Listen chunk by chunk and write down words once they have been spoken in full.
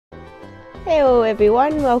Hello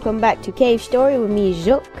everyone, welcome back to Cave Story with me,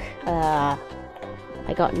 Zook. I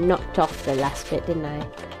got knocked off the last bit, didn't I?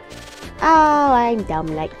 Oh, I'm dumb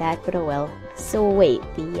like that, but oh well. So wait,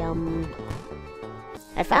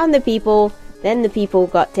 I found the people, then the people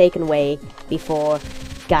got taken away before.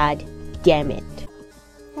 God damn it.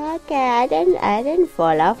 Okay, I didn't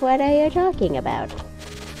fall off. What are you talking about?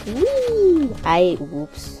 Whee!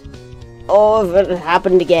 Whoops. Oh, if it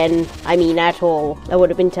happened again, I mean at all, that would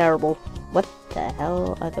have been terrible. What the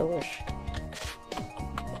hell are those?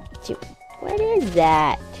 What is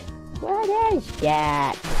that? What is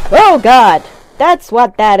that? Oh god! That's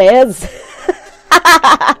what that is!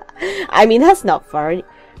 I mean, that's not funny.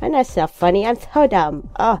 And that's not funny. I'm so dumb.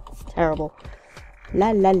 Oh, it's terrible.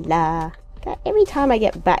 La la la. God, every time I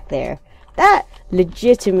get back there, that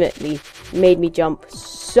legitimately made me jump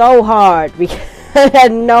so hard because I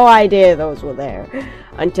had no idea those were there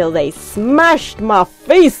until they smashed my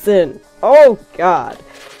face in. Oh god.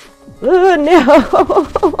 Oh no.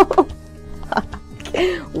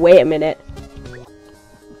 Wait a minute.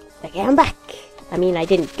 Okay, I'm back. I mean, I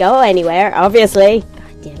didn't go anywhere, obviously.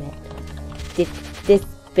 God damn it. This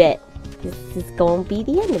bit. This is gonna be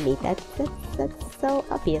the end of me. That's so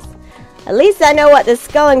obvious. At least I know what the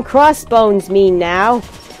skull and crossbones mean now.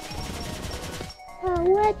 Oh,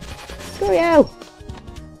 what? Screw you.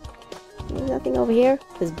 There's nothing over here.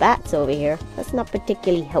 There's bats over here. That's not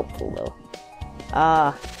particularly helpful, though.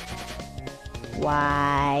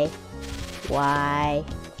 Why? Why?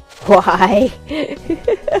 Why?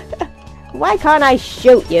 Why can't I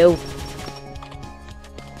shoot you?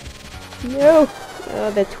 No.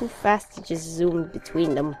 Oh, they're too fast to just zoom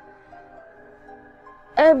between them.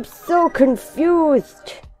 I'm so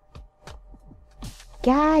confused.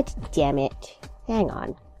 God damn it. Hang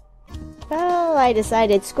on. Well, I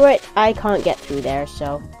decided, screw it, I can't get through there,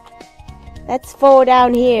 so let's fall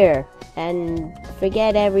down here and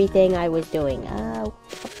forget everything I was doing. I've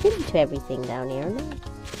been to everything down here. No?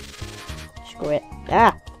 Screw it.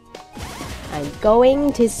 I'm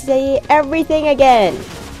going to see everything again.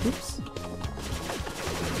 Oops.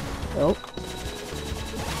 Oh.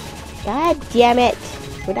 God damn it.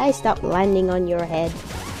 Would I stop landing on your head?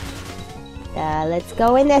 Let's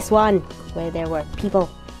go in this one where there were people.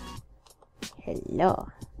 Hello.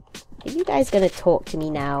 Are you guys gonna talk to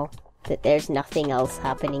me now that there's nothing else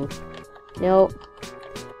happening? No.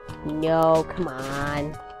 No, come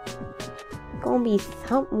on. Gonna be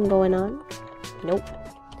something going on. Nope.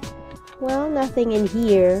 Well, nothing in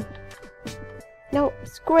here. No,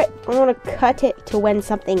 screw it. I wanna cut it to when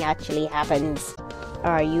something actually happens.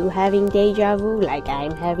 Are you having deja vu like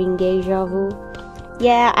I'm having deja vu?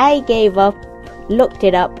 Yeah, I gave up, looked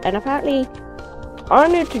it up, and apparently I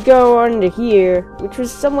need to go under here, which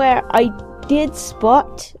was somewhere I did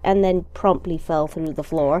spot and then promptly fell through the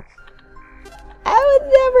floor. I was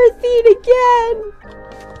never seen again!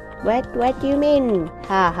 What do you mean?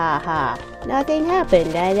 Ha ha ha. Nothing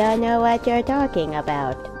happened. I don't know what you're talking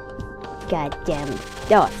about. God damn it.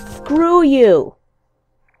 Oh, screw you!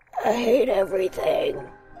 I hate everything.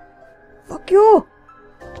 Fuck you!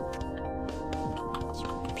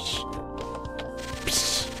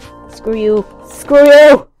 Screw you! Screw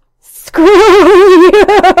you! Screw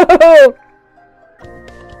you!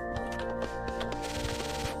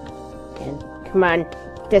 And come on,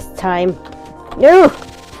 this time. No!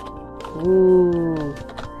 Ooh,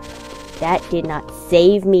 that did not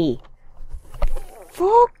save me.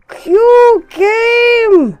 Fuck you,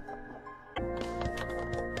 game!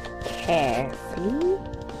 Carefully.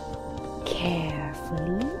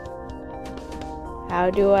 Carefully. How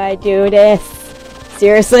do I do this?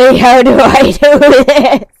 Seriously, how do I do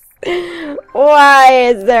this? Why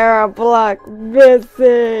is there a block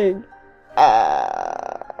missing?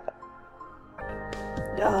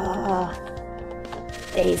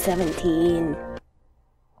 Day 17.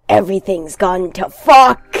 Everything's gone to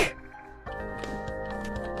fuck!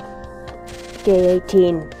 Day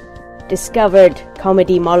 18. Discovered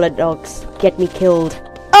comedy monologues get me killed.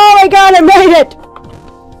 Oh my god, I made it!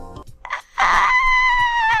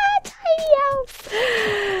 Tiny house!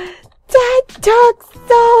 That took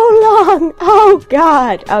so long! Oh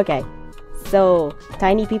god! Okay. So,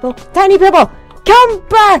 tiny people, come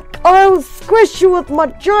back or I'll squish you with my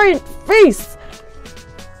giant face!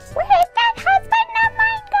 Where did that husband of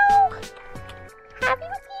mine go? Have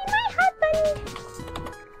you seen my husband?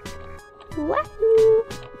 Wahoo!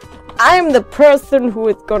 I'm the person who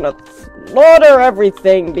is gonna slaughter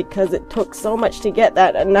everything because it took so much to get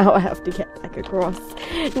that and now I have to get back across.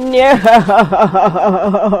 No!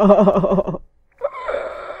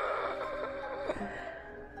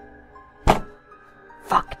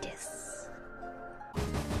 Fuck this.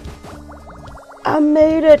 I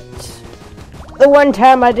made it! The one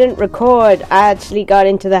time I didn't record, I actually got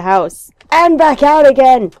into the house. And back out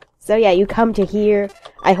again! So yeah, you come to here.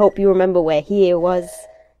 I hope you remember where here was.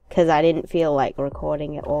 Because I didn't feel like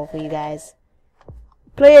recording it all for you guys.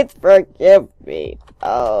 Please forgive me.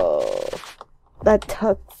 Oh, that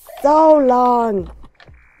took so long.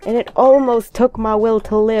 And it almost took my will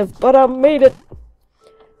to live, but I made it.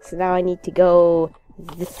 So now I need to go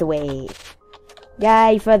this way.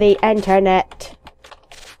 Yay for the internet.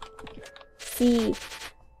 See,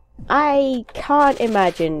 I can't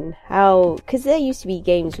imagine how, because there used to be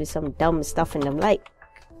games with some dumb stuff in them, like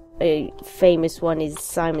a famous one is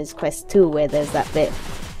Simon's Quest 2, where there's that bit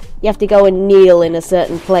you have to go and kneel in a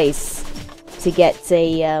certain place to get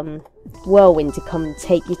a whirlwind to come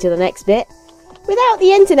take you to the next bit. Without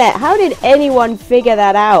the internet, how did anyone figure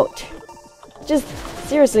that out? Just,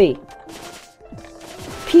 seriously.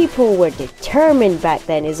 People were determined back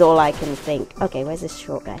then is all I can think. Okay, where's this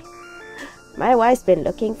short guy? My wife's been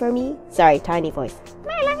looking for me. Sorry, tiny voice.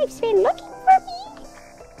 My wife's been looking for me?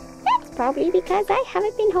 That's probably because I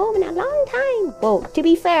haven't been home in a long time. Well, to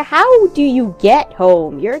be fair, how do you get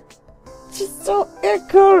home? You're just so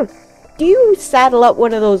icky. Do you saddle up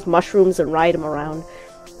one of those mushrooms and ride them around?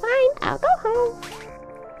 Fine, I'll go home.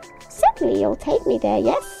 Certainly you'll take me there,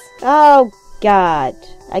 yes? Oh, God.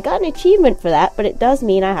 I got an achievement for that, but it does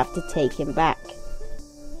mean I have to take him back.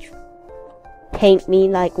 Paint me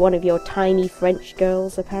like one of your tiny French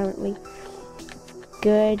girls, apparently.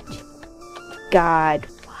 Good God,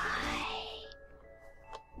 why?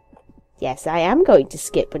 Yes, I am going to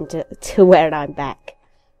skip to where I'm back.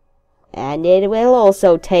 And it will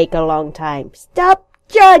also take a long time. Stop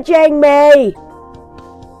judging me!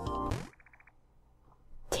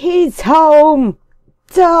 He's home!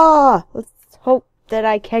 Duh! Let's hope that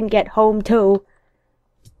I can get home too.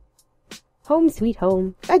 Home sweet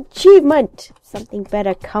home. Achievement! Something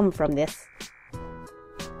better come from this.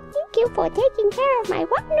 Thank you for taking care of my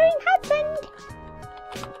wandering husband.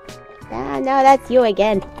 Ah, no, that's you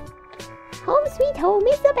again. Home sweet home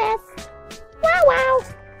is the best. Wow, wow.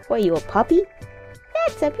 Were you a puppy?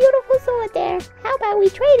 That's a beautiful sword there. How about we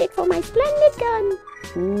trade it for my splendid gun?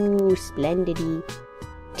 Ooh, splendidy.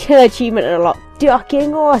 Achievement unlocked.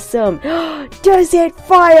 Ducking awesome. Does it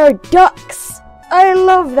fire ducks? I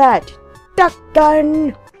love that. Duck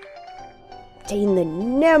gun. Obtain the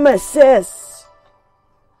nemesis.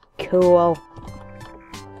 Cool.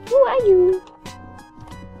 Who are you?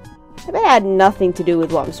 I bet it had nothing to do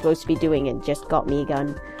with what I'm supposed to be doing and just got me a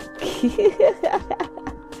gun.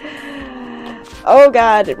 Oh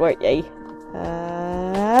God, it worked, yay.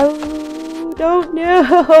 Don't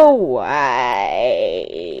know why.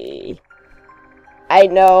 I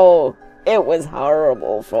know it was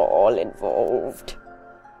horrible for all involved.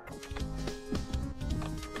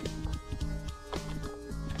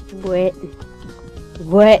 What?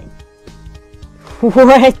 What?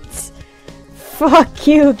 What? Fuck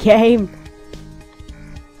you, game.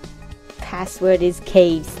 Password is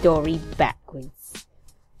cave story backwards.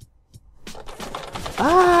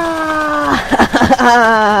 Ah!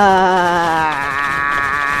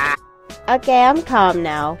 Okay, I'm calm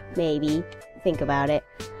now. Maybe. Think about it.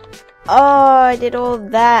 Oh, I did all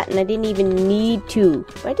that and I didn't even need to.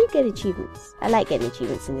 But I did get achievements. I like getting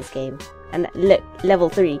achievements in this game. And look, level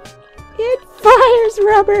 3. It fires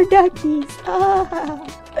rubber duckies. Ah.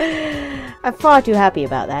 I'm far too happy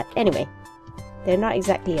about that. Anyway, they're not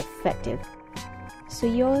exactly effective. So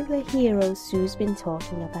you're the hero Sue's been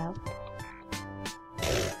talking about.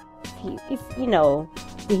 If you know,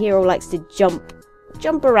 the hero likes to jump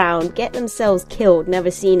around, get themselves killed, never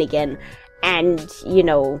seen again, and, you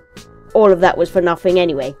know, all of that was for nothing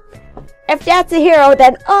anyway. If that's a hero,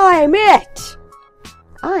 then I'm it!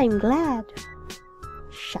 I'm glad.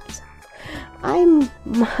 Shut up. I'm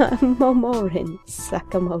Momorin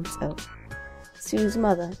Sakamoto, Sue's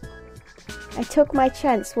mother. I took my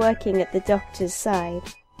chance working at the doctor's side.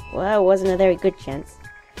 Well, it wasn't a very good chance.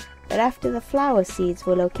 But after the flower seeds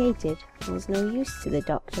were located, there was no use to the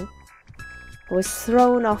doctor. I was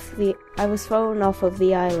thrown off of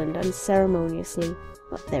the island unceremoniously.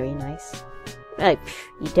 Not very nice. You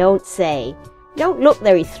don't say. You don't look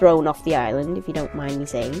very thrown off the island, if you don't mind me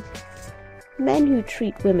saying. Men who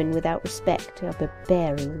treat women without respect are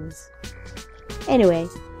barbarians. Anyway,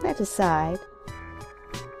 that aside,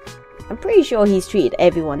 I'm pretty sure he's treated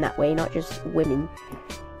everyone that way, not just women.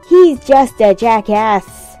 He's just a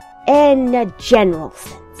jackass, in a general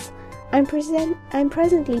sense. I'm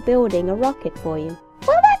presently building a rocket for you.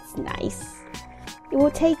 Well, that's nice. It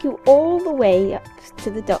will take you all the way up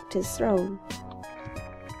to the doctor's throne.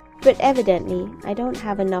 But evidently, I don't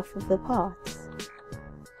have enough of the parts.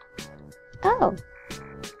 Oh. Oh.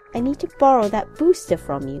 I need to borrow that booster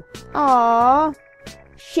from you. Aww.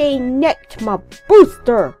 She nicked my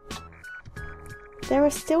booster! There are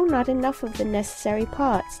still not enough of the necessary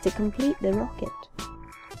parts to complete the rocket.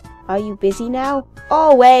 Are you busy now?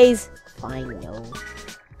 Always! Fine, no.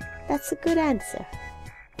 That's a good answer.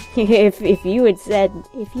 if you had said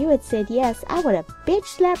yes, I would have bitch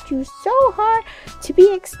slapped you so hard to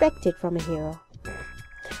be expected from a hero.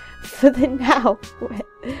 For the now.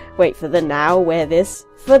 Wait, for the now, wear this.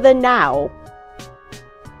 For the now.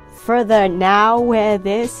 For the now, wear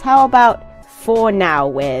this. How about for now,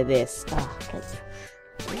 wear this? Oh,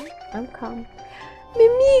 I'm calm.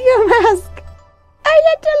 Mimiga mask! I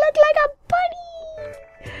get to look like a bunny!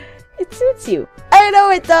 It suits you. I know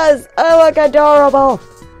it does! I look adorable!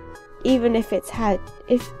 Even if it's a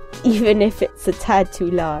tad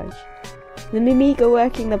too large. The Mimiga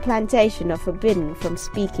working the plantation are forbidden from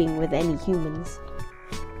speaking with any humans.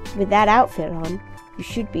 With that outfit on, you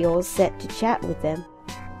should be all set to chat with them.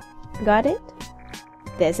 Got it?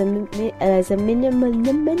 There's a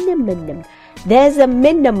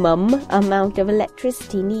minimum amount of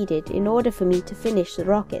electricity needed in order for me to finish the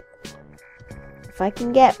rocket. If I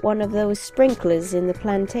can get one of those sprinklers in the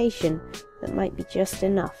plantation, that might be just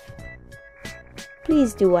enough.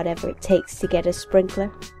 Please do whatever it takes to get a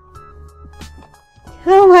sprinkler.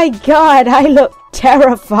 Oh my god, I look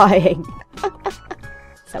terrifying!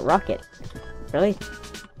 It's a rocket. Really?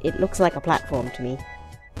 It looks like a platform to me.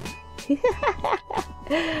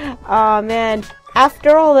 Oh man,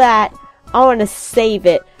 after all that, I want to save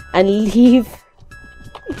it and leave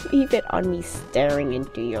it on me staring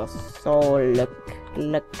into your soul.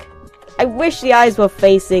 Look. I wish the eyes were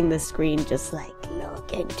facing the screen, just like,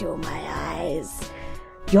 look into my eyes.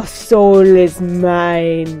 Your soul is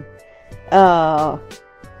mine. Oh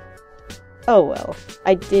well,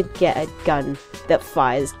 I did get a gun that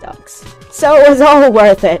fires ducks, so it was all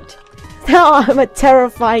worth it. Now I'm a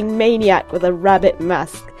terrifying maniac with a rabbit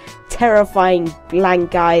mask, terrifying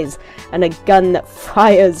blank eyes, and a gun that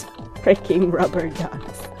fires freaking rubber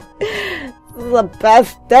ducks. This is the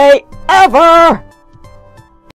best day ever!